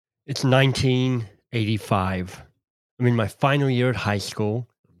It's 1985. I'm in my final year at high school.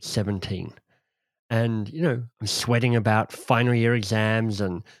 I'm 17. And, I'm sweating about final year exams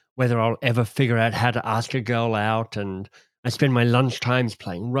and whether I'll ever figure out how to ask a girl out. And I spend my lunch times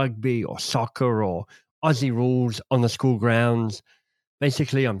playing rugby or soccer or Aussie rules on the school grounds.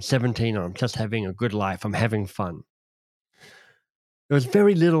 Basically, I'm 17 and I'm just having a good life. I'm having fun. There was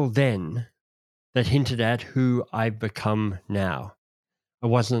very little then that hinted at who I've become now. I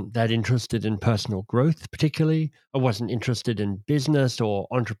wasn't that interested in personal growth, particularly. I wasn't interested in business or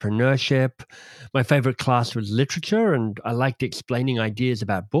entrepreneurship. My favorite class was literature, and I liked explaining ideas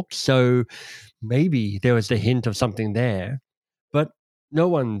about books. So maybe there was the hint of something there. But no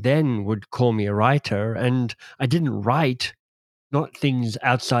one then would call me a writer, and I didn't write, not things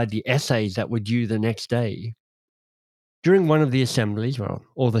outside the essays that were due the next day. During one of the assemblies, where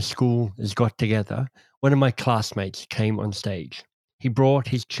all the school is got together, one of my classmates came on stage. He brought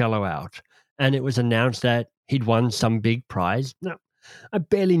his cello out, and it was announced that he'd won some big prize. Now, I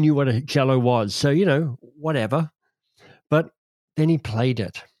barely knew what a cello was, so, whatever. But then he played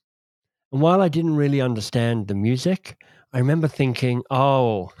it. And while I didn't really understand the music, I remember thinking,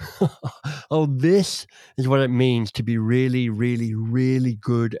 oh, oh, this is what it means to be really, really, really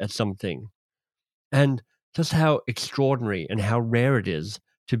good at something. And just how extraordinary and how rare it is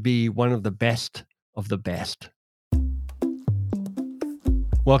to be one of the best of the best.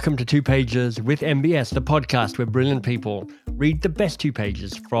 Welcome to 2 Pages with MBS, the podcast where brilliant people read the best 2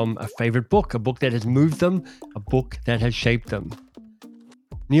 pages from a favorite book, a book that has moved them, a book that has shaped them.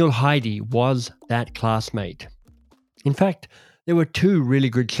 Neil Heide was that classmate. In fact, there were 2 really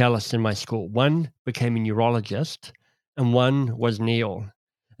good cellists in my school. One became a neurologist and one was Neil.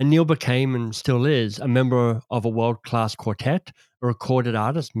 And Neil became, and still is, a member of a world-class quartet, a recorded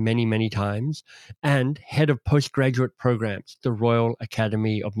artist many, many times, and head of postgraduate programs, the Royal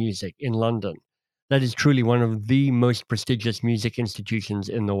Academy of Music in London. That is truly one of the most prestigious music institutions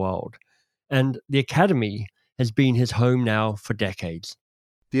in the world. And the Academy has been his home now for decades.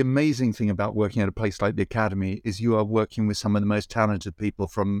 The amazing thing about working at a place like the Academy is you are working with some of the most talented people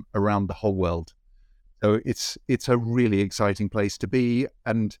from around the whole world. So it's a really exciting place to be,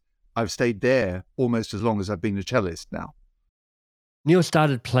 and I've stayed there almost as long as I've been a cellist now. Neil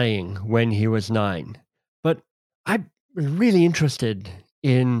started playing when he was 9, but I was really interested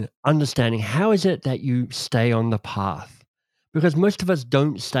in understanding how is it that you stay on the path? Because most of us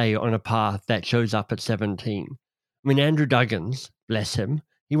don't stay on a path that shows up at 17. I mean, Andrew Duggins, bless him,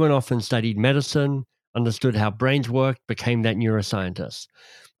 he went off and studied medicine, understood how brains worked, became that neuroscientist.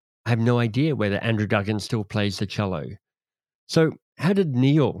 I have no idea whether Andrew Duggins still plays the cello. So how did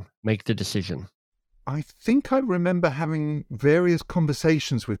Neil make the decision? I think I remember having various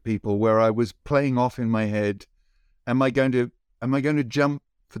conversations with people where I was playing off in my head, am I going to jump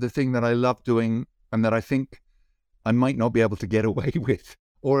for the thing that I love doing and that I think I might not be able to get away with?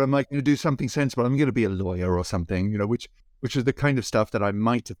 Or am I going to do something sensible? I'm going to be a lawyer or something, which is the kind of stuff that I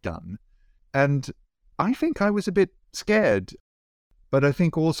might have done. And I think I was a bit scared. But I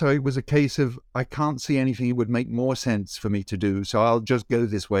think also it was a case of I can't see anything it would make more sense for me to do, so I'll just go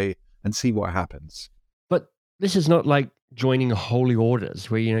this way and see what happens. But this is not like joining holy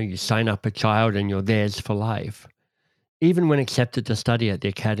orders where, you sign up a child and you're theirs for life. Even when accepted to study at the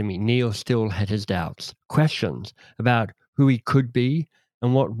Academy, Neil still had his doubts, questions about who he could be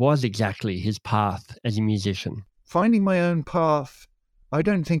and what was exactly his path as a musician. Finding my own path, I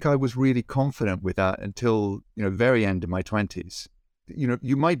don't think I was really confident with that until, very end of my 20s.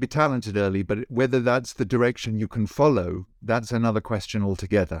 You might be talented early, but whether that's the direction you can follow, that's another question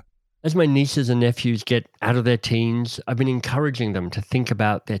altogether. As my nieces and nephews get out of their teens, I've been encouraging them to think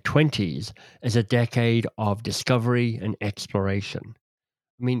about their 20s as a decade of discovery and exploration.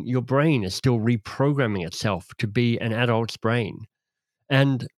 I mean, your brain is still reprogramming itself to be an adult's brain.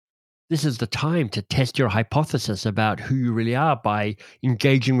 And this is the time to test your hypothesis about who you really are by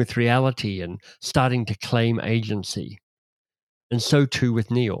engaging with reality and starting to claim agency. And so too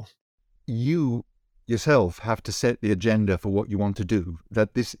with Neil. You yourself have to set the agenda for what you want to do.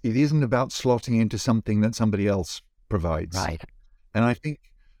 That it isn't about slotting into something that somebody else provides. Right. And I think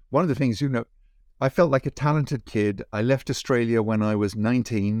one of the things, I felt like a talented kid. I left Australia when I was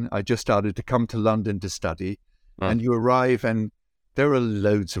 19. I just started to come to London to study. And you arrive and there are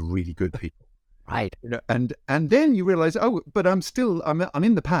loads of really good people. Right. And then you realize, but I'm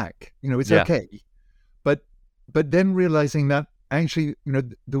in the pack. It's okay. But then realizing that actually,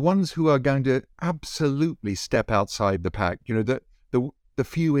 the ones who are going to absolutely step outside the pack, the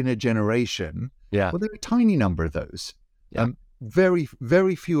few in a generation, well, there are a tiny number of those. Yeah. Very,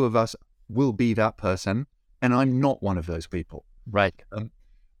 very few of us will be that person, and I'm not one of those people. Right.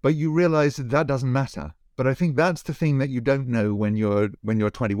 but you realize that that doesn't matter. But I think that's the thing that you don't know when you're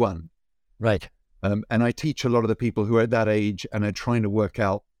 21. Right. And I teach a lot of the people who are at that age and are trying to work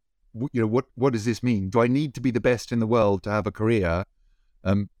out, what does this mean? Do I need to be the best in the world to have a career?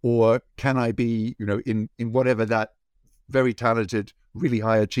 Or can I be, in whatever that very talented, really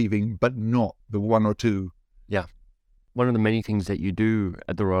high achieving, but not the one or two? Yeah. One of the many things that you do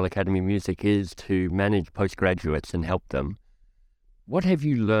at the Royal Academy of Music is to manage postgraduates and help them. What have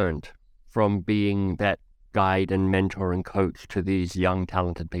you learned from being that guide and mentor and coach to these young,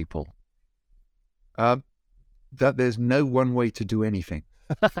 talented people? That there's no one way to do anything.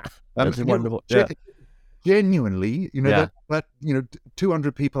 That's wonderful. Yeah. Genuinely, that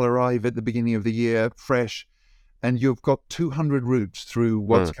 200 people arrive at the beginning of the year fresh, and you've got 200 routes through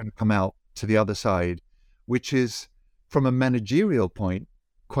what's going to come out to the other side, which is, from a managerial point,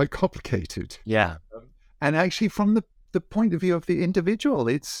 quite complicated. Yeah. And actually, from the point of view of the individual,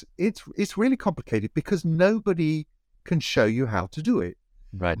 it's really complicated because nobody can show you how to do it.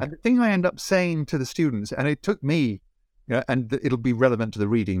 Right. And the thing I end up saying to the students, and it took me, and it'll be relevant to the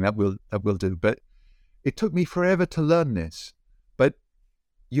reading that we'll do, but it took me forever to learn this. But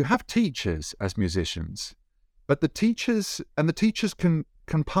you have teachers as musicians, but the teachers can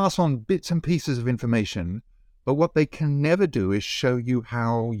pass on bits and pieces of information, but what they can never do is show you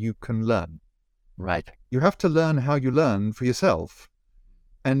how you can learn. Right. You have to learn how you learn for yourself.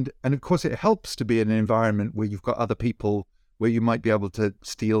 And of course it helps to be in an environment where you've got other people where you might be able to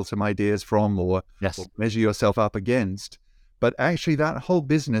steal some ideas from or measure yourself up against. But actually that whole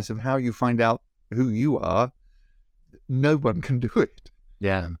business of how you find out who you are, no one can do it.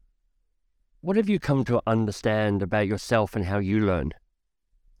 Yeah. What have you come to understand about yourself and how you learn?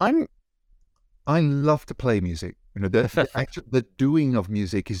 I love to play music. The doing of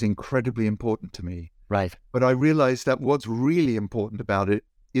music is incredibly important to me. Right. But I realize that what's really important about it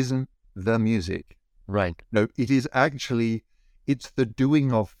isn't the music. Right. No, it is actually, it's the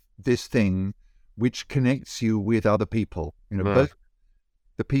doing of this thing which connects you with other people. Both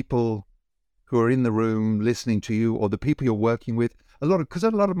the people who are in the room listening to you or the people you're working with. Because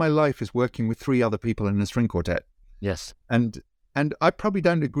a lot of my life is working with 3 other people in a string quartet. Yes. And I probably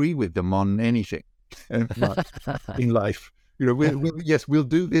don't agree with them on anything in life. We'll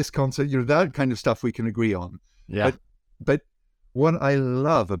do this concert, that kind of stuff we can agree on. Yeah. But what I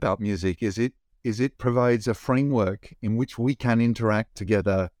love about music is it provides a framework in which we can interact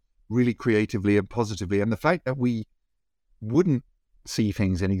together really creatively and positively. And the fact that we wouldn't see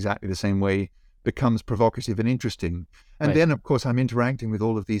things in exactly the same way becomes provocative and interesting. And then, of course, I'm interacting with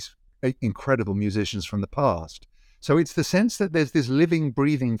all of these incredible musicians from the past. So it's the sense that there's this living,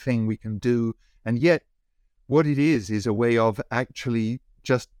 breathing thing we can do, and yet what it is a way of actually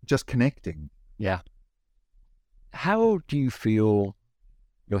just connecting. Yeah. How do you feel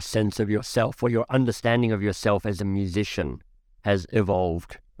your sense of yourself or your understanding of yourself as a musician has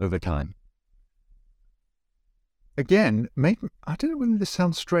evolved over time? Again, I don't know whether this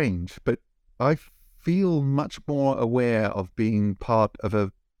sounds strange, but I feel much more aware of being part of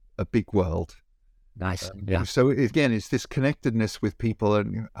a big world. Nice. Yeah. So again, it's this connectedness with people,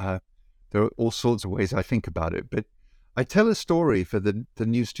 and there are all sorts of ways I think about it. But I tell a story for the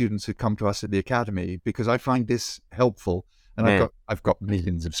new students who come to us at the Academy because I find this helpful. And I've got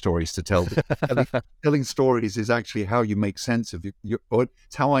millions of stories to tell. Telling stories is actually how you make sense of or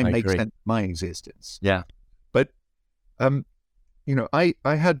it's how I make sense of my existence. Yeah. But I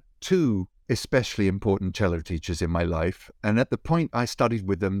had 2 especially important cello teachers in my life, and at the point I studied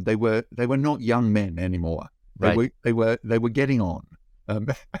with them, they were not young men anymore. Right. They were getting on.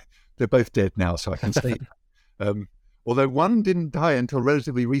 They're both dead now, so I can say. Although one didn't die until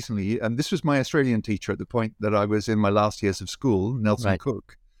relatively recently, and this was my Australian teacher at the point that I was in my last years of school, Nelson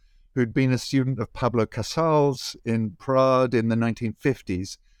Cook, who'd been a student of Pablo Casals in Prague in the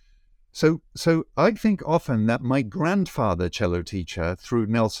 1950s. So I think often that my grandfather cello teacher through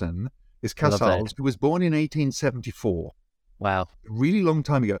Nelson is Casals, who was born in 1874. Wow. A really long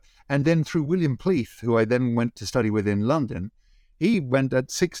time ago. And then through William Pleath, who I then went to study with in London, he went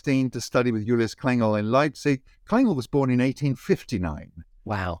at 16 to study with Julius Klengel in Leipzig. Klengel was born in 1859.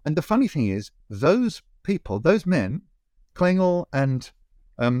 Wow. And the funny thing is, those people, those men, Klengel and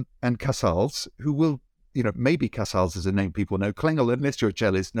Casals, who will, maybe Casals is a name people know. Klengel, unless you're a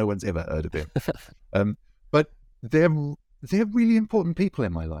cellist, no one's ever heard of him. But they're really important people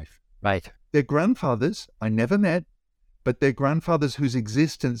in my life. Right. Their grandfathers I never met, but their grandfathers whose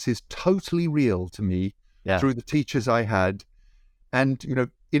existence is totally real to me through the teachers I had. And,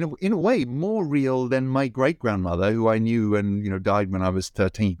 in a way, more real than my great-grandmother, who I knew and, died when I was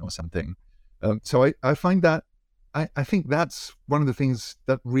 13 or something. So I find that I think that's one of the things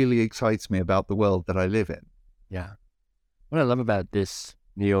that really excites me about the world that I live in. Yeah. What I love about this,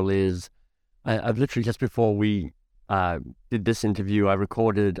 Neil, is I've literally, just before we did this interview, I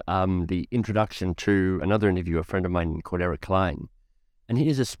recorded the introduction to another interview, a friend of mine called Eric Klein. And he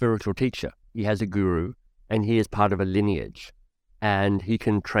is a spiritual teacher. He has a guru, and he is part of a lineage. And he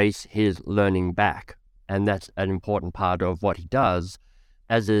can trace his learning back. And that's an important part of what he does,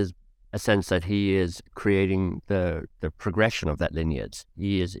 as is a sense that he is creating the progression of that lineage.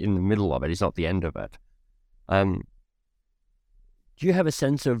 He is in the middle of it. He's not the end of it. Do you have a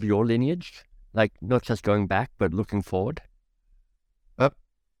sense of your lineage? Like, not just going back, but looking forward?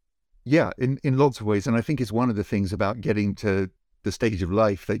 Yeah, in lots of ways. And I think it's one of the things about getting to the stage of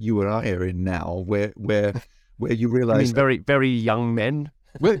life that you and I are in now, where you realize... I mean, very, very young men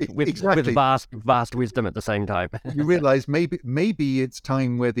with exactly. vast wisdom at the same time. You realize maybe it's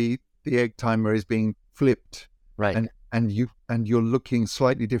time where the egg timer is being flipped. Right. And you're looking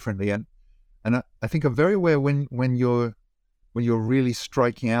slightly differently. And I think I'm very aware when you're really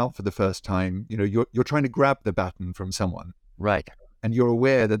striking out for the first time, you're trying to grab the baton from someone. Right. And you're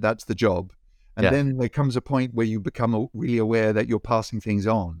aware that that's the job. And then there comes a point where you become really aware that you're passing things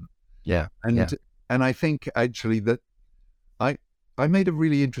on. Yeah. And I think actually that I made a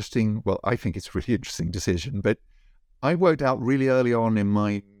really interesting, I think it's a really interesting decision, but I worked out really early on in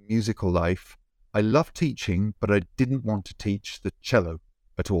my musical life, I loved teaching, but I didn't want to teach the cello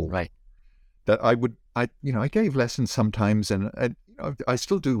at all. Right. That I gave lessons sometimes, and I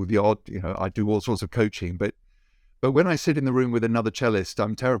still do the odd, I do all sorts of coaching, but when I sit in the room with another cellist,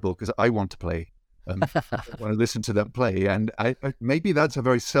 I'm terrible because I want to play. I want to listen to them play, and I maybe that's a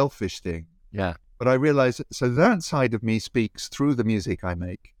very selfish thing. Yeah. But I realize, so that side of me speaks through the music I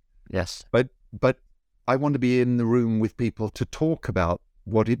make. Yes. But I want to be in the room with people to talk about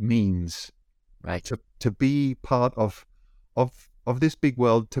what it means, right, to be part of this big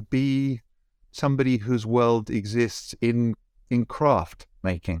world, to be somebody whose world exists in craft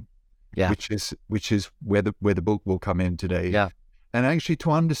making. Yeah. Which is where the book will come in today. Yeah. And actually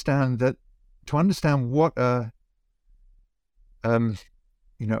to understand what a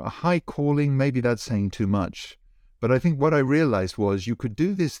high calling, maybe that's saying too much. But I think what I realized was you could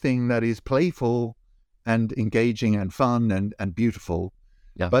do this thing that is playful and engaging and fun and beautiful.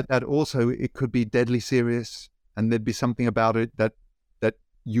 Yeah. But that also it could be deadly serious, and there'd be something about it that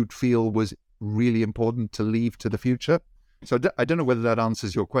you'd feel was really important to leave to the future. So I don't know whether that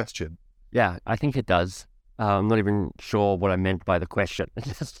answers your question. Yeah, I think it does. I'm not even sure what I meant by the question. It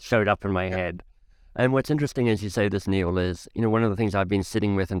just showed up in my head. And what's interesting as you say this, Neil, is, one of the things I've been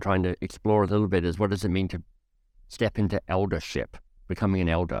sitting with and trying to explore a little bit is what does it mean to step into eldership, becoming an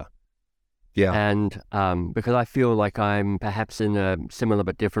elder? Yeah. And because I feel like I'm perhaps in a similar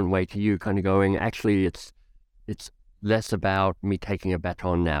but different way to you, kind of going, actually, it's less about me taking a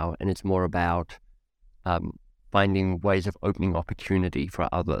baton now, and it's more about finding ways of opening opportunity for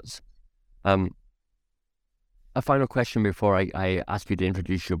others. A final question before I ask you to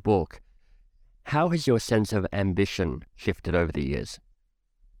introduce your book. How has your sense of ambition shifted over the years?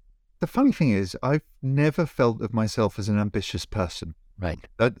 The funny thing is, I've never felt of myself as an ambitious person. Right.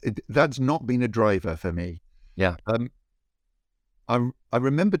 That's not been a driver for me. Yeah. I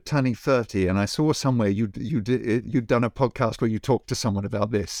remember turning 30, and I saw somewhere you'd done a podcast where you talked to someone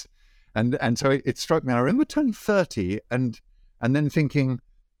about this, and so it struck me. I remember turning 30 and then thinking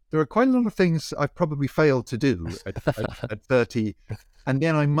there are quite a lot of things I've probably failed to do at 30, and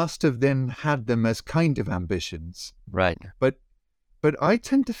then I must have then had them as kind of ambitions. Right. But I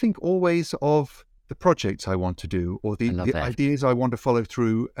tend to think always of the projects I want to do or the ideas I want to follow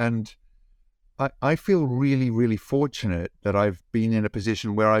through, and I feel really, really fortunate that I've been in a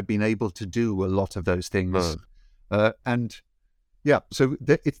position where I've been able to do a lot of those things. And yeah, so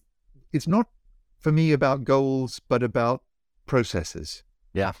it's not for me about goals, but about processes.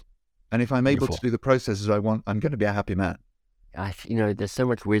 Yeah. And if I'm able to do the processes I want, I'm going to be a happy man. There's so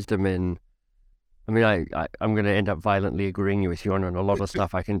much wisdom in, I'm going to end up violently agreeing with you on a lot of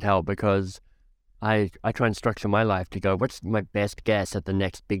stuff, I can tell, because I try and structure my life to go, what's my best guess at the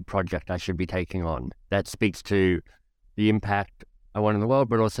next big project I should be taking on? That speaks to the impact I want in the world,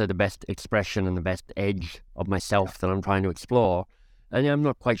 but also the best expression and the best edge of myself that I'm trying to explore. And I'm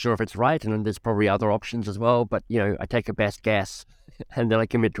not quite sure if it's right, and there's probably other options as well, but, I take a best guess, and then I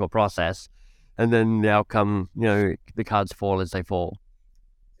commit to a process, and then the outcome, the cards fall as they fall.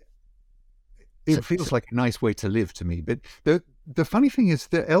 It feels like a nice way to live to me. But the funny thing is,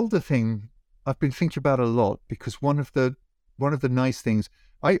 the elder thing I've been thinking about a lot, because one of the nice things,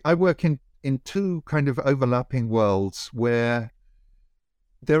 I work in two kind of overlapping worlds where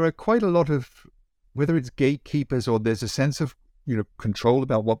there are quite a lot of whether it's gatekeepers or there's a sense of, control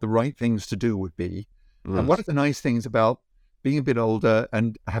about what the right things to do would be. And one of the nice things about being a bit older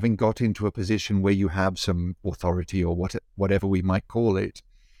and having got into a position where you have some authority or whatever we might call it,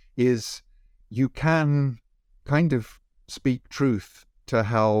 is you can kind of speak truth to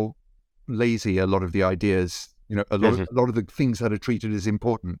how lazy a lot of the ideas, a lot of the things that are treated as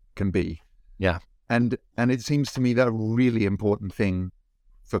important can be. Yeah. And it seems to me that a really important thing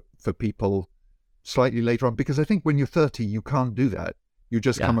for people slightly later on, because I think when you're 30, you can't do that. You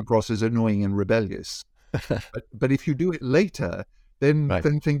just come across as annoying and rebellious. but if you do it later, then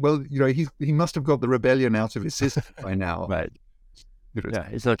think, well, he must have got the rebellion out of his system by now. Right. Yeah,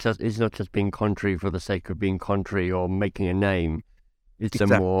 it's not just being contrary for the sake of being contrary or making a name. It's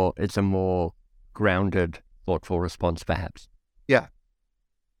a more grounded, thoughtful response, perhaps. Yeah.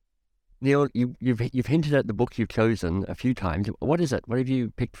 Neil, you've hinted at the book you've chosen a few times. What is it? What have you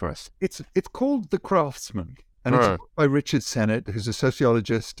picked for us? It's called The Craftsman, and it's by Richard Sennett, who's a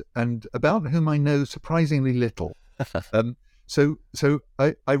sociologist, and about whom I know surprisingly little. So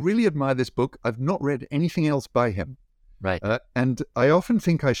I really admire this book. I've not read anything else by him. Right. And I often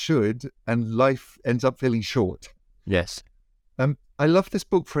think I should, and life ends up feeling short. Yes. I love this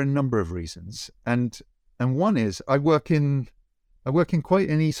book for a number of reasons, and one is I work in quite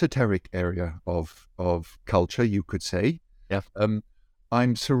an esoteric area of culture, you could say. Yeah.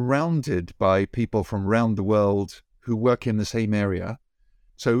 I'm surrounded by people from around the world who work in the same area,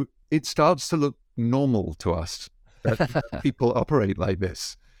 so it starts to look normal to us that people operate like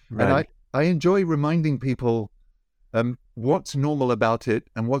this. Right. And I enjoy reminding people what's normal about it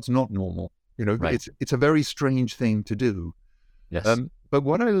and what's not normal. It's a very strange thing to do. Yes. But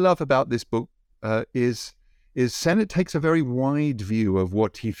what I love about this book is Sennett takes a very wide view of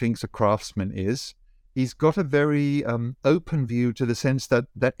what he thinks a craftsman is. He's got a very open view to the sense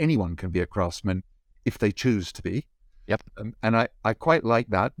that anyone can be a craftsman if they choose to be. Yep. And I quite like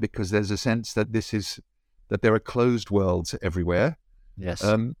that, because there's a sense that that there are closed worlds everywhere. Yes.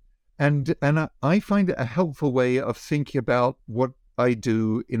 And I find it a helpful way of thinking about what I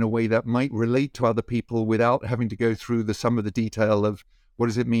do in a way that might relate to other people without having to go through some of the detail of what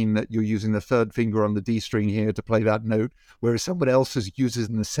does it mean that you're using the third finger on the D string here to play that note, whereas someone else is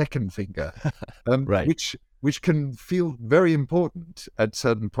using the second finger, right. which can feel very important at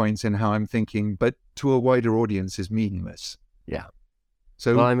certain points in how I'm thinking, but to a wider audience is meaningless. Yeah.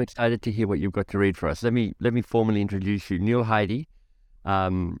 So, well, I'm excited to hear what you've got to read for us. Let me formally introduce you. Neil Heide,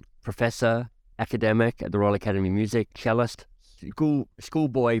 professor, academic at the Royal Academy of Music, cellist,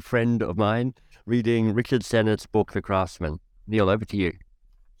 schoolboy friend of mine, reading Richard Sennett's book, The Craftsman. Neil, over to you.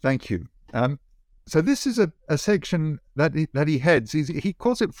 Thank you. So this is a section that he heads. He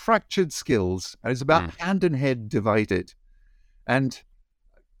calls it Fractured Skills, and it's about hand and head divided. And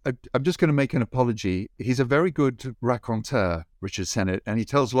I'm just going to make an apology. He's a very good raconteur, Richard Sennett, and he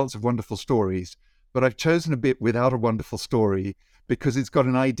tells lots of wonderful stories. But I've chosen a bit without a wonderful story because it's got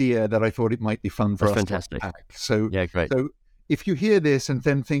an idea that I thought it might be fun for us fantastic. to unpack. So yeah, great. So if you hear this and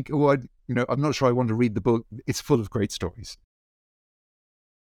then think, I'm not sure I want to read the book, it's full of great stories.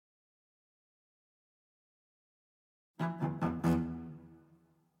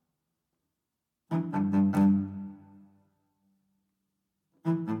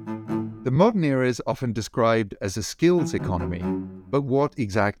 The modern era is often described as a skills economy, but what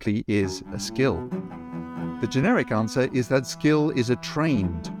exactly is a skill? The generic answer is that skill is a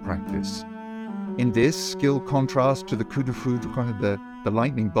trained practice. In this, skill contrasts to the coup de foudre, the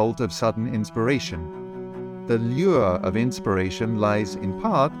lightning bolt of sudden inspiration. The lure of inspiration lies in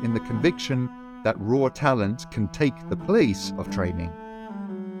part in the conviction that raw talent can take the place of training.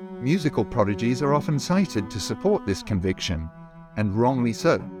 Musical prodigies are often cited to support this conviction, and wrongly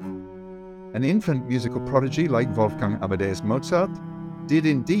so. An infant musical prodigy like Wolfgang Amadeus Mozart did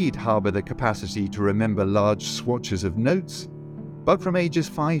indeed harbour the capacity to remember large swatches of notes, but from ages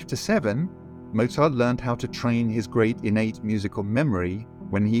 5 to 7, Mozart learned how to train his great innate musical memory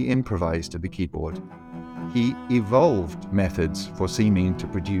when he improvised at the keyboard. He evolved methods for seeming to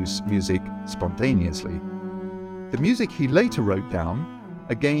produce music spontaneously. The music he later wrote down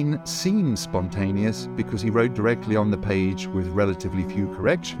again seems spontaneous because he wrote directly on the page with relatively few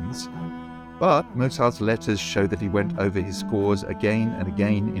corrections, but Mozart's letters show that he went over his scores again and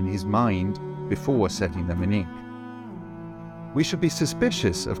again in his mind before setting them in ink. We should be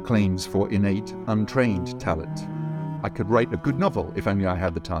suspicious of claims for innate, untrained talent. I could write a good novel if only I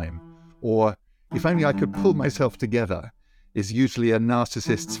had the time, or if only I could pull myself together, is usually a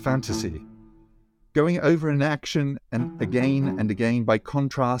narcissist's fantasy. Going over an action and again by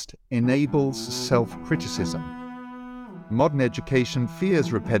contrast enables self-criticism. Modern education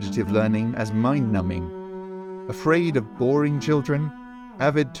fears repetitive learning as mind-numbing. Afraid of boring children,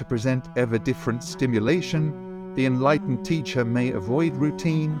 avid to present ever different stimulation, the enlightened teacher may avoid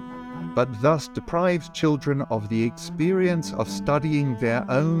routine, but thus deprives children of the experience of studying their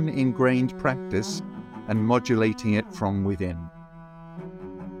own ingrained practice and modulating it from within.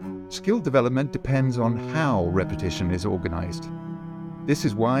 Skill development depends on how repetition is organized. This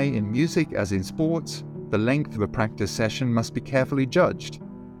is why in music, as in sports, the length of a practice session must be carefully judged.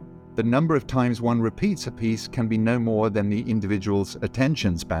 The number of times one repeats a piece can be no more than the individual's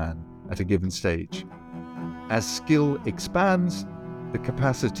attention span at a given stage. As skill expands, the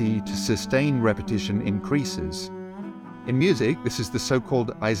capacity to sustain repetition increases. In music, this is the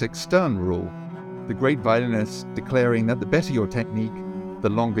so-called Isaac Stern rule, the great violinist declaring that the better your technique, the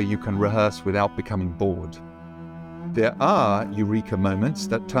longer you can rehearse without becoming bored. There are eureka moments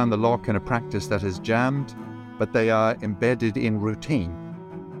that turn the lock in a practice that has jammed, but they are embedded in routine.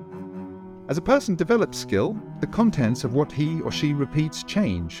 As a person develops skill, the contents of what he or she repeats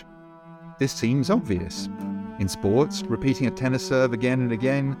change. This seems obvious. In sports, repeating a tennis serve again and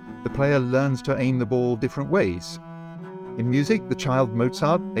again, the player learns to aim the ball different ways. In music, the child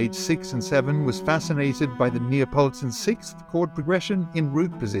Mozart, aged 6 and 7, was fascinated by the Neapolitan sixth chord progression in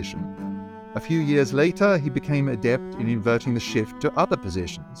root position. A few years later, he became adept in inverting the shift to other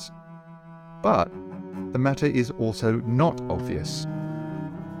positions. But the matter is also not obvious.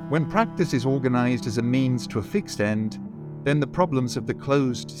 When practice is organized as a means to a fixed end, then the problems of the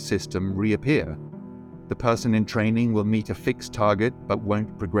closed system reappear. The person in training will meet a fixed target but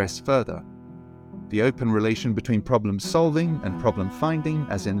won't progress further. The open relation between problem solving and problem finding,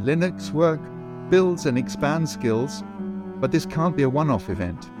 as in Linux work, builds and expands skills, but this can't be a one-off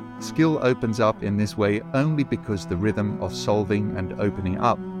event. Skill opens up in this way only because the rhythm of solving and opening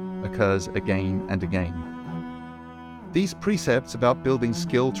up occurs again and again. These precepts about building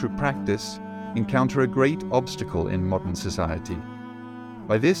skill through practice encounter a great obstacle in modern society.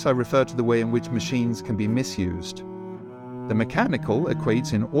 By this I refer to the way in which machines can be misused. The mechanical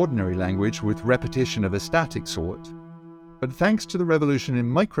equates in ordinary language with repetition of a static sort. But thanks to the revolution in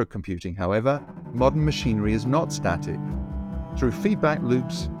microcomputing, however, modern machinery is not static. Through feedback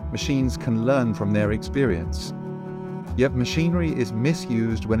loops, machines can learn from their experience. Yet machinery is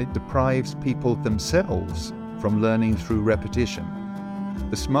misused when it deprives people themselves from learning through repetition.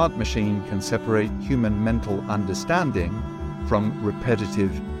 The smart machine can separate human mental understanding from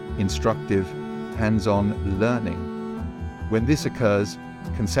repetitive, instructive, hands-on learning. When this occurs,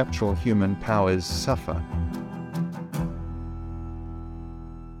 conceptual human powers suffer.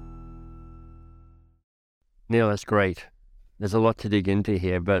 Neil, that's great. There's a lot to dig into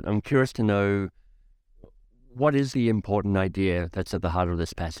here, but I'm curious to know, what is the important idea that's at the heart of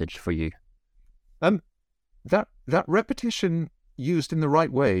this passage for you? That repetition used in the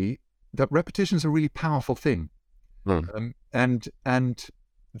right way, that repetition is a really powerful thing. And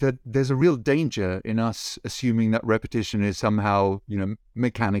that there's a real danger in us assuming that repetition is somehow,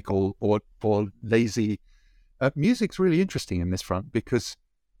 mechanical or lazy. Music's really interesting in this front because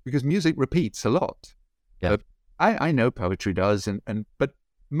music repeats a lot. Yeah. I know poetry does, but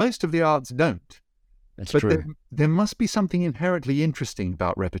most of the arts don't. That's but true. There must be something inherently interesting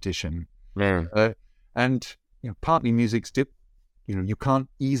about repetition. Yeah. And partly music's you can't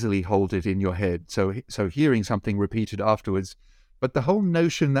easily hold it in your head. So hearing something repeated afterwards, but the whole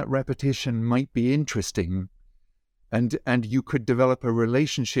notion that repetition might be interesting, and you could develop a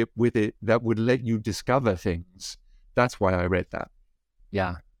relationship with it that would let you discover things. That's why I read that.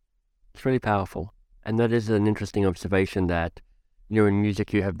 Yeah, it's really powerful. And that is an interesting observation that, in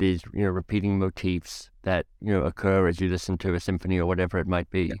music you have these, repeating motifs that, occur as you listen to a symphony or whatever it might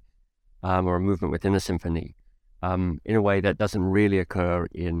be, or a movement within a symphony, in a way that doesn't really occur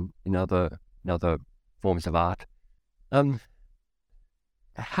in other forms of art.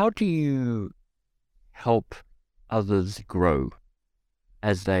 How do you help others grow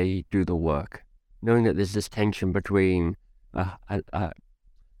as they do the work, knowing that there's this tension between a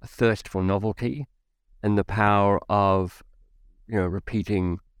thirst for novelty and the power of,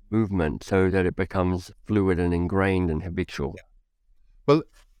 repeating movement so that it becomes fluid and ingrained and habitual? Yeah. Well,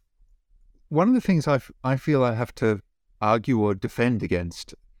 one of the things I feel I have to argue or defend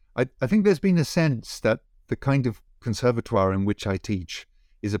against, I think there's been a sense that the kind of conservatoire in which I teach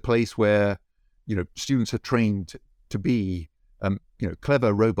is a place where, students are trained to be,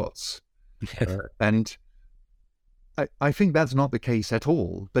 clever robots. And I think that's not the case at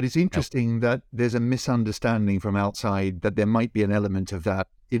all, but it's interesting that there's a misunderstanding from outside that there might be an element of that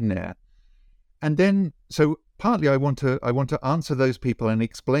in there. And then, so partly I want to answer those people and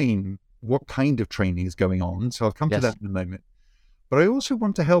explain what kind of training is going on. So I'll come to Yes. that in a moment. But I also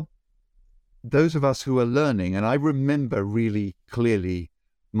want to help those of us who are learning. And I remember really clearly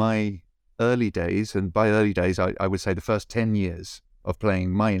my early days, and by early days, I would say the first 10 years of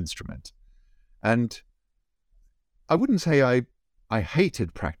playing my instrument. And I wouldn't say I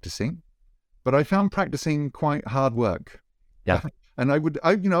hated practicing, but I found practicing quite hard work. Yeah. And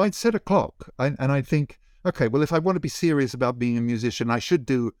I'd set a clock, and I'd think, okay, well, if I want to be serious about being a musician, I should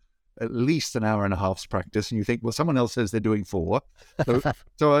do at least an hour and a half's practice. And you think, well, someone else says they're doing 4.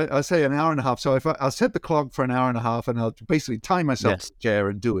 So I say an hour and a half. So I'll set the clock for an hour and a half, and I'll basically tie myself Yes. to the chair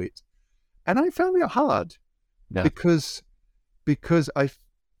and do it. And I found it hard Yeah. because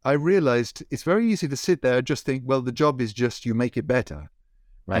I realized it's very easy to sit there and just think, well, the job is just you make it better.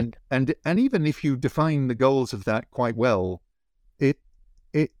 Right. And even if you define the goals of that quite well,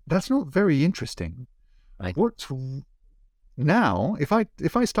 that's not very interesting. Right. Now,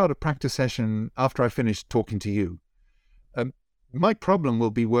 if I start a practice session after I finish talking to you, my problem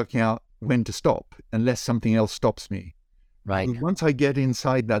will be working out when to stop unless something else stops me. Right. And once I get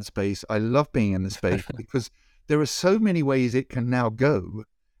inside that space, I love being in the space because there are so many ways it can now go,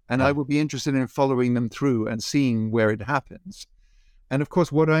 and I will be interested in following them through and seeing where it happens. And of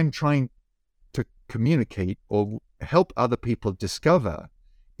course, what I'm trying to communicate or help other people discover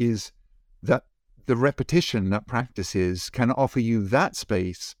is that the repetition that practice is can offer you that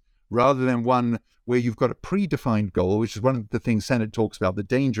space rather than one where you've got a predefined goal, which is one of the things Sennett talks about, the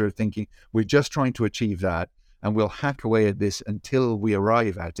danger of thinking we're just trying to achieve that and we'll hack away at this until we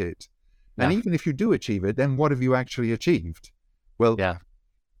arrive at it. Yeah. And even if you do achieve it, then what have you actually achieved? Well, Yeah.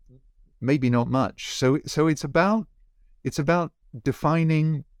 maybe not much. So it's about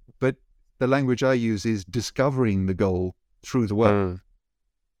defining, but the language I use is discovering the goal through the work.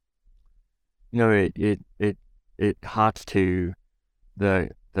 You know, it harks to the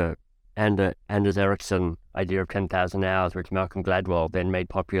Anders Ericsson idea of 10,000 hours, which Malcolm Gladwell then made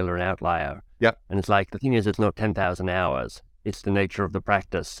popular in Outlier. Yep. And it's like, the thing is, it's not 10,000 hours. It's the nature of the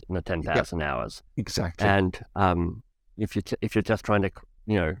practice in the 10,000 hours. Exactly. And if you're just trying to,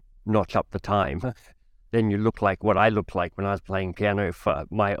 notch up the time, then you look like what I looked like when I was playing piano for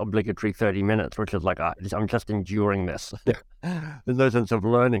my obligatory 30 minutes, which is like, I'm just enduring this. There's no sense of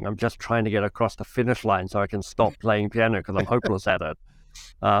learning. I'm just trying to get across the finish line so I can stop playing piano because I'm hopeless at it.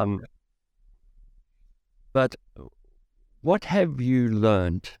 But what have you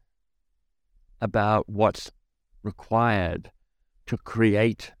learned about what's required to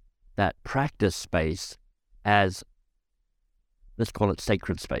create that practice space as, let's call it,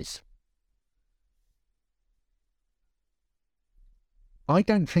 sacred space? I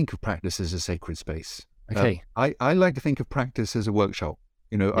don't think of practice as a sacred space. Okay. I like to think of practice as a workshop.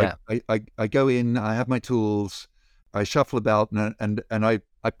 Yeah. I go in, I have my tools, I shuffle about, and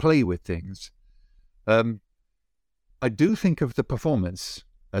I play with things. I do think of the performance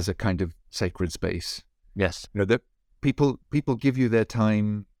as a kind of sacred space. Yes. That people give you their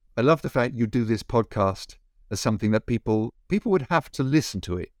time. I love the fact you do this podcast as something that people would have to listen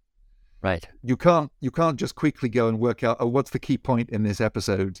to it. Right. You can't just quickly go and work out, what's the key point in this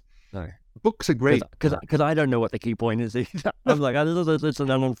episode? No. Books are great. Because I don't know what the key point is either. I'm like, it's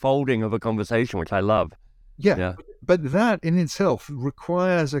an unfolding of a conversation, which I love. Yeah. But that in itself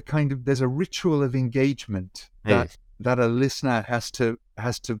requires there's a ritual of engagement that a listener has to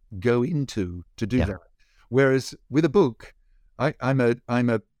go into to do that. Whereas with a book, I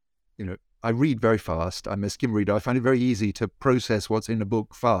read very fast. I'm a skim reader. I find it very easy to process what's in a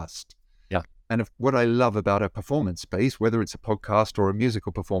book fast. Yeah. And what I love about a performance space, whether it's a podcast or a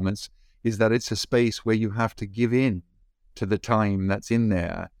musical performance, is that it's a space where you have to give in to the time that's in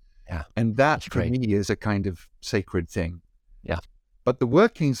there. Yeah. And that for me is a kind of sacred thing. Yeah. But the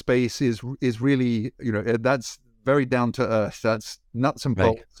working space is really, that's very down to earth. That's nuts and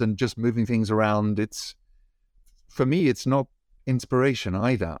bolts and just moving things around. For me, it's not inspiration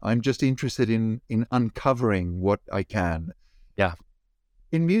either. I'm just interested in uncovering what I can. Yeah.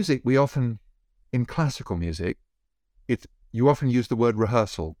 In music, in classical music, you often use the word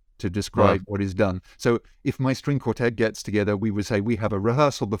rehearsal to describe what is done. So if my string quartet gets together, we would say we have a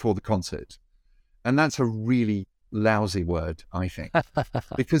rehearsal before the concert. And that's a really lousy word, I think,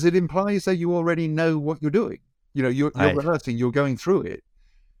 because it implies that you already know what you're doing. You're rehearsing, you're going through it.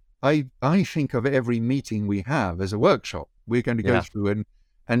 I think of every meeting we have as a workshop. We're going to go through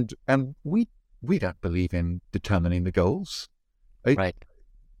and we don't believe in determining the goals. Right.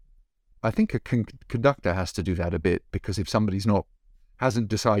 I think a conductor has to do that a bit, because if somebody's hasn't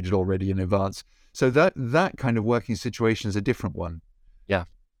decided already in advance, so that kind of working situation is a different one. Yeah.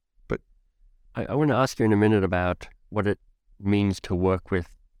 But I want to ask you in a minute about what it means to work with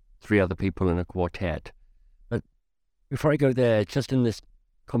three other people in a quartet. But before I go there, just in this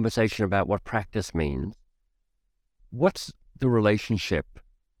conversation about what practice means, what's the relationship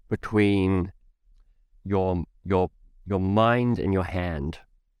between your mind and your hand?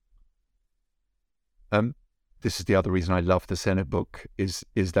 This is the other reason I love the Sennett book, is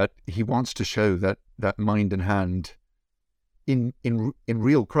that he wants to show that mind and hand in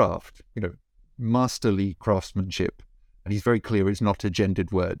real craft, masterly craftsmanship. And he's very clear it's not a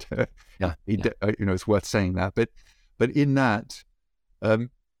gendered word. It's worth saying that. But in that, the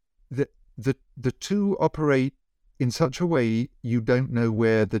two operate in such a way you don't know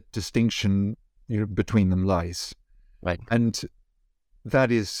where the distinction between them lies. Right. And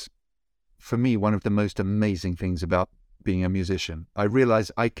that is, for me, one of the most amazing things about being a musician. I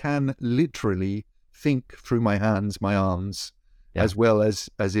realize I can literally think through my hands, my arms, as well as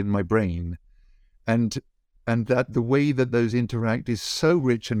in my brain. And that the way that those interact is so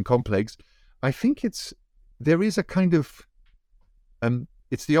rich and complex. I think there is a kind of,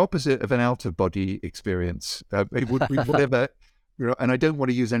 it's the opposite of an out-of-body experience. It would be whatever, and I don't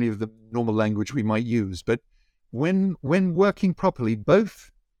want to use any of the normal language we might use, but when working properly,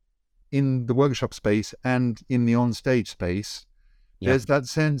 both in the workshop space and in the on-stage space, there's that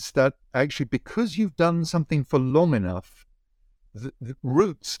sense that actually, because you've done something for long enough, the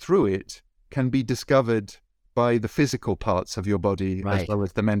roots through it can be discovered by the physical parts of your body as well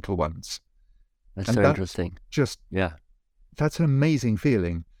as the mental ones. That's so interesting. That's an amazing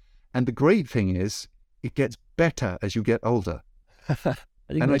feeling. And the great thing is, it gets better as you get older. I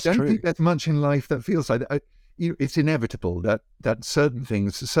don't think there's much in life that feels like that. It's inevitable that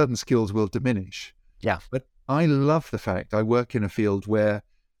certain skills will diminish. Yeah. But I love the fact I work in a field where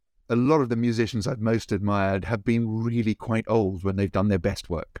a lot of the musicians I've most admired have been really quite old when they've done their best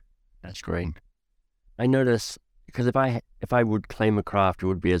work. That's great. I notice, because if I would claim a craft, it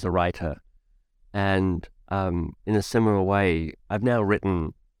would be as a writer. And in a similar way, I've now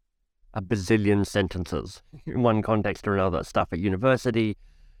written a bazillion sentences in one context or another. Stuff at university,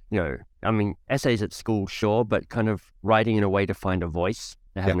 essays at school, sure, but kind of writing in a way to find a voice,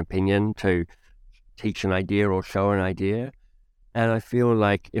 to have an opinion, to teach an idea or show an idea. And I feel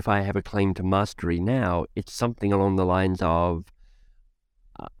like if I have a claim to mastery now, it's something along the lines of,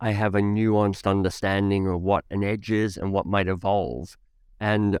 I have a nuanced understanding of what an edge is and what might evolve.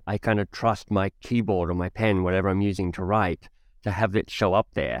 And I kind of trust my keyboard or my pen, whatever I'm using to write, to have it show up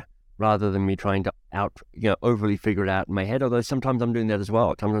there, rather than me trying to overly figure it out in my head. Although sometimes I'm doing that as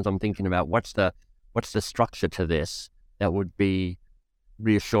well. Sometimes I'm thinking about what's the structure to this that would be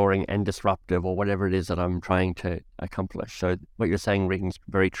reassuring and disruptive, or whatever it is that I'm trying to accomplish. So what you're saying rings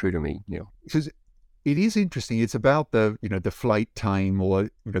very true to me, Neil. Because it is interesting. It's about the flight time, or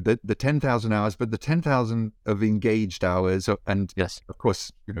the 10,000 hours, but the 10,000 of engaged hours, and of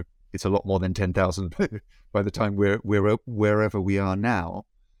course it's a lot more than 10,000 by the time we're wherever we are now.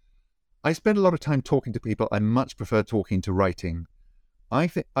 I spend a lot of time talking to people. I much prefer talking to writing. I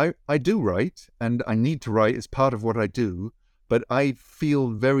think I do write, and I need to write as part of what I do, but I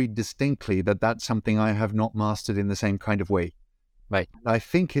feel very distinctly that that's something I have not mastered in the same kind of way. Right. I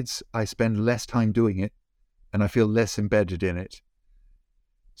think I spend less time doing it, and I feel less embedded in it.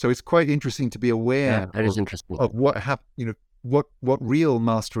 So it's quite interesting to be aware of what real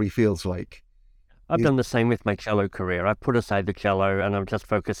mastery feels like. I've done the same with my cello career. I put aside the cello and I'm just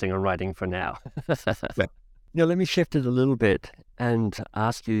focusing on writing for now. Now, let me shift it a little bit and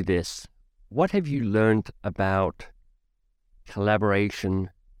ask you this. What have you learned about collaboration,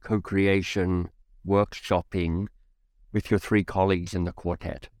 co-creation, workshopping with your three colleagues in the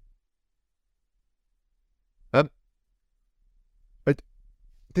quartet?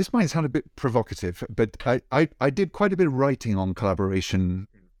 This might sound a bit provocative, but I did quite a bit of writing on collaboration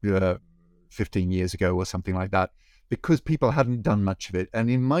 15 years ago or something like that, because people hadn't done much of it. And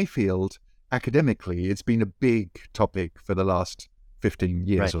in my field, academically, it's been a big topic for the last 15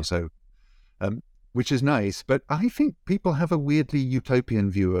 years or so, which is nice. But I think people have a weirdly utopian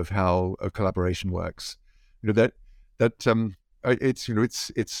view of how a collaboration works. It's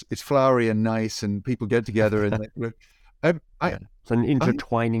flowery and nice, and people get together and it's an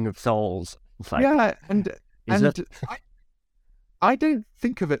intertwining of souls. I don't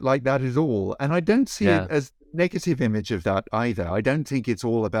think of it like that at all, and I don't see it as a negative image of that either. I don't think it's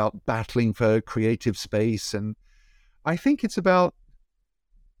all about battling for creative space, and I think it's about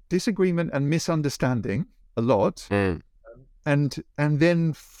disagreement and misunderstanding a lot, and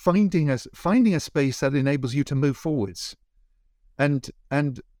then finding a space that enables you to move forwards. And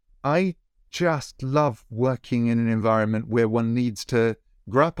I just love working in an environment where one needs to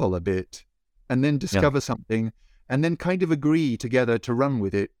grapple a bit and then discover something and then kind of agree together to run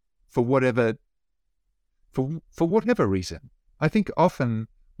with it for whatever reason. I think often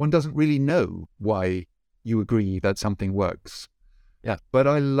one doesn't really know why you agree that something works. Yeah. But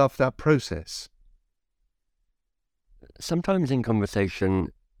I love that process. Sometimes in conversation,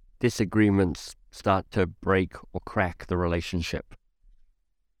 disagreements start to break or crack the relationship.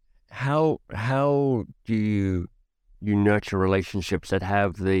 How do you nurture relationships that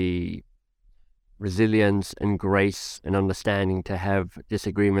have the resilience and grace and understanding to have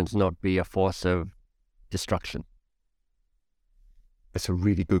disagreements not be a force of destruction? That's a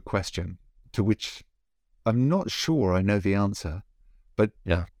really good question, to which I'm not sure I know the answer. But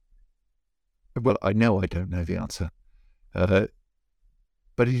yeah, well, I know I don't know the answer.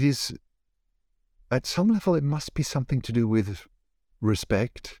 But it is, at some level, it must be something to do with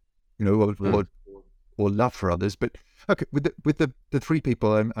respect, or love for others. But okay, with the three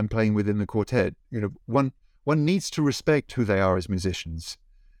people I'm playing with in the quartet, one needs to respect who they are as musicians.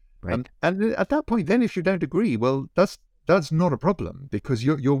 right. And at that point, then if you don't agree, well, that's not a problem, because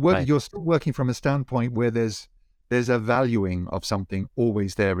you're still working from a standpoint where there's a valuing of something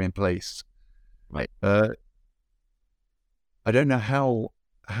always there in place. Right. I don't know how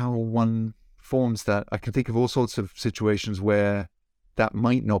one forms that. I can think of all sorts of situations where that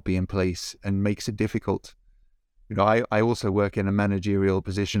might not be in place and makes it difficult. I also work in a managerial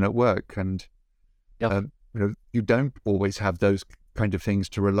position at work, and you don't always have those kind of things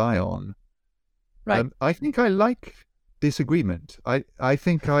to rely on. Right. I think I like disagreement. I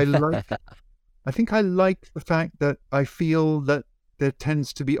think I like the fact that I feel that there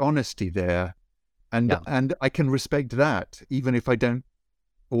tends to be honesty there, and I can respect that, even if I don't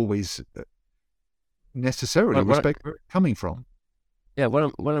always necessarily respect where it's coming from. Yeah,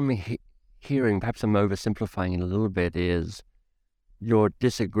 what I'm hearing, perhaps I'm oversimplifying it a little bit, is your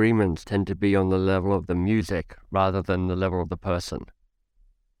disagreements tend to be on the level of the music rather than the level of the person.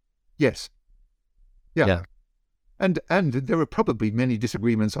 Yes. Yeah. And there are probably many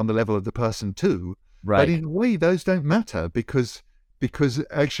disagreements on the level of the person too. Right. But in a way, those don't matter, because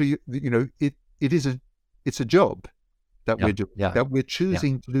actually, it's a job that we're doing, that we're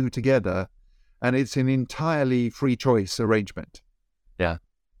choosing to do together, and it's an entirely free choice arrangement. Yeah,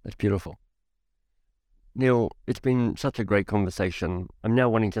 that's beautiful. Neil, it's been such a great conversation. I'm now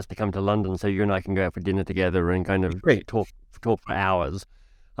wanting just to come to London so you and I can go out for dinner together and kind of talk for hours.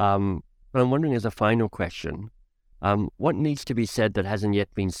 But I'm wondering, as a final question, what needs to be said that hasn't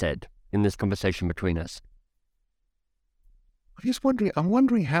yet been said in this conversation between us? I'm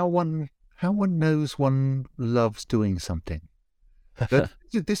wondering how one knows one loves doing something.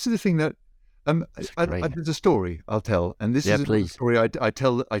 This is the thing that there's a story I'll tell, and this is a story I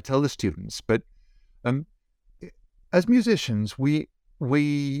tell the students. But as musicians, we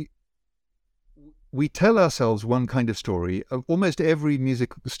tell ourselves one kind of story. Almost every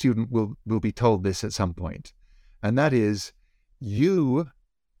music student will be told this at some point, and that is, the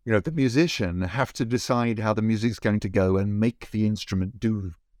musician, have to decide how the music's going to go and make the instrument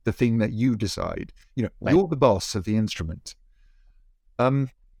do the thing that you decide. You're the boss of the instrument.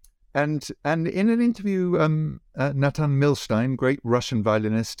 And in an interview, Natan Milstein, great Russian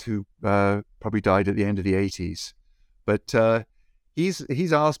violinist who probably died at the end of the 80s, but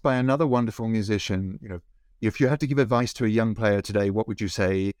he's asked by another wonderful musician, if you had to give advice to a young player today, what would you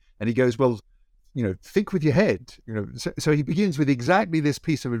say? And he goes, well, think with your head. So he begins with exactly this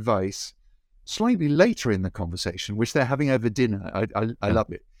piece of advice slightly later in the conversation, which they're having over dinner. I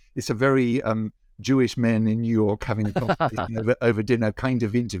love it. It's a very Jewish men in New York having a conversation over dinner kind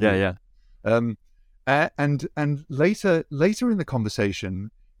of interview. And later in the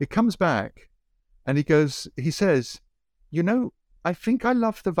conversation, it comes back, and he says, I think I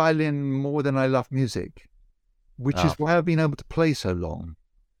love the violin more than I love music, which is why I've been able to play so long.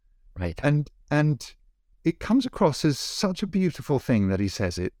 Right. And it comes across as such a beautiful thing that he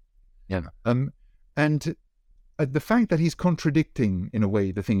says it. Yeah. And the fact that he's contradicting, in a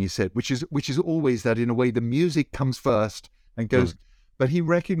way, the thing he said, which is always that, in a way, the music comes first and goes, but he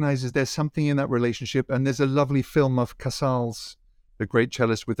recognizes there's something in that relationship. And there's a lovely film of Casals, the great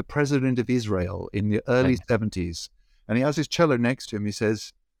cellist, with the president of Israel in the early 70s. And he has his cello next to him. He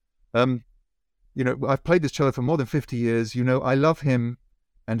says, I've played this cello for more than 50 years. I love him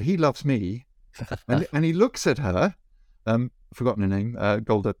and he loves me. and he looks at her, forgotten her name,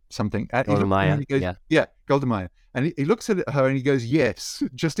 Golda something. Golda Meir. Yeah, Golda Meir. And he looks at her and he goes, yes,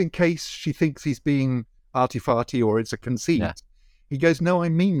 just in case she thinks he's being arty-farty or it's a conceit. Yeah. He goes, no, I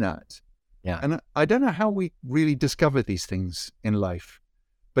mean that. Yeah. And I don't know how we really discover these things in life,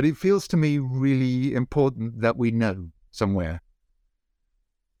 but it feels to me really important that we know somewhere.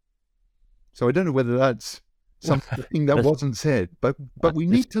 So I don't know whether that's something that wasn't said. But we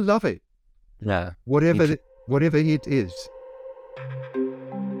need to love it, Yeah. whatever it is.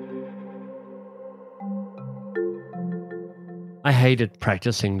 I hated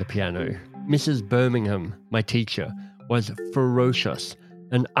practicing the piano. Mrs. Birmingham, my teacher, was ferocious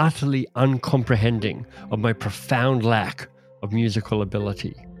and utterly uncomprehending of my profound lack of musical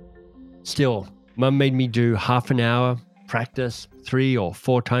ability. Still, Mum made me do half an hour practice 3 or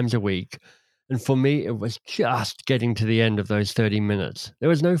 4 times a week, and for me it was just getting to the end of those 30 minutes. There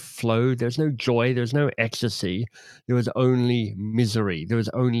was no flow, there was no joy, there was no ecstasy, there was only misery, there was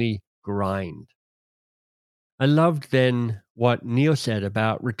only grind. I loved then what Neil said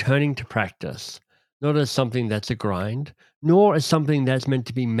about returning to practice, not as something that's a grind, nor as something that's meant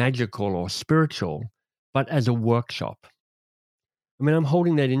to be magical or spiritual, but as a workshop. I mean, I'm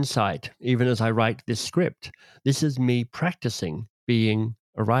holding that insight even as I write this script. This is me practicing being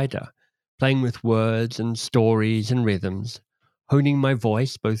a writer, playing with words and stories and rhythms, honing my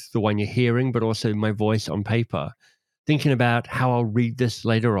voice, both the one you're hearing, but also my voice on paper, thinking about how I'll read this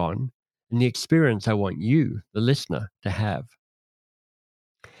later on, and the experience I want you, the listener, to have.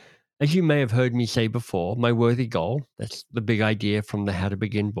 As you may have heard me say before, my worthy goal, that's the big idea from the How to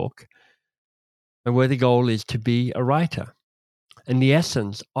Begin book, my worthy goal is to be a writer. And the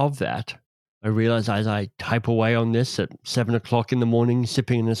essence of that, I realize as I type away on this at 7 o'clock in the morning,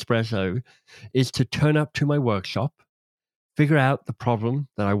 sipping an espresso, is to turn up to my workshop, figure out the problem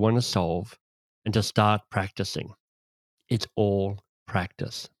that I want to solve, and to start practicing. It's all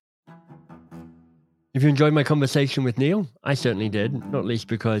practice. If you enjoyed my conversation with Neil, I certainly did, not least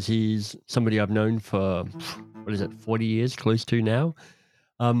because he's somebody I've known for, 40 years, close to now.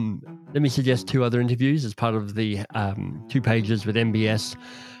 Let me suggest 2 other interviews as part of the 2 pages with MBS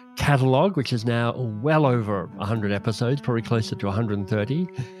catalog, which is now well over 100 episodes, probably closer to 130.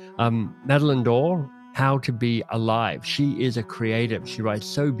 Madeline Dorr, How to Be Alive. She is a creative. She writes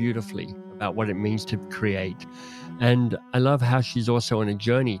so beautifully about what it means to create. And I love how she's also on a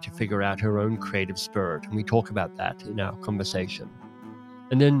journey to figure out her own creative spirit. And we talk about that in our conversation.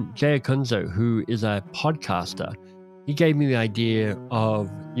 And then Jay Akunzo, who is a podcaster, he gave me the idea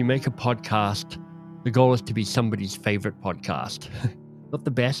of you make a podcast, the goal is to be somebody's favorite podcast. Not the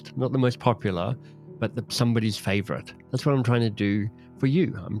best, not the most popular, but somebody's favorite. That's what I'm trying to do for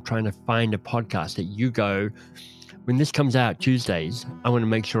you. I'm trying to find a podcast that you go, when this comes out Tuesdays, I want to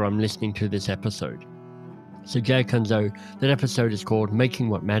make sure I'm listening to this episode. So Jay Akunzo, that episode is called Making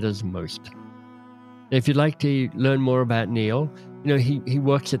What Matters Most. If you'd like to learn more about Neil, he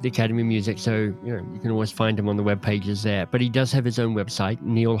works at the Academy of Music, so you can always find him on the web pages there. But he does have his own website,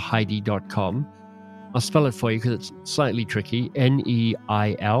 neilheide.com. I'll spell it for you because it's slightly tricky.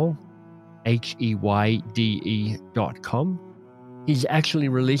 NeilHeyde.com. He's actually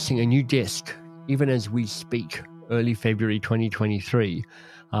releasing a new disc, even as we speak, early February 2023.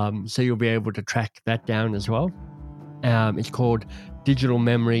 So you'll be able to track that down as well. It's called Digital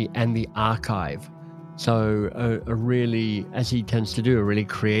Memory and the Archive. So a really, as he tends to do, a really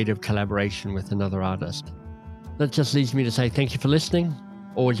creative collaboration with another artist. That just leaves me to say thank you for listening.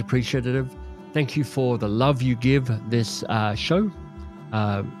 Always appreciative. Thank you for the love you give this show,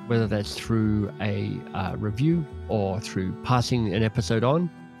 whether that's through a review or through passing an episode on.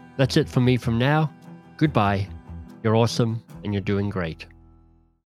 That's it for me from now. Goodbye. You're awesome and you're doing great.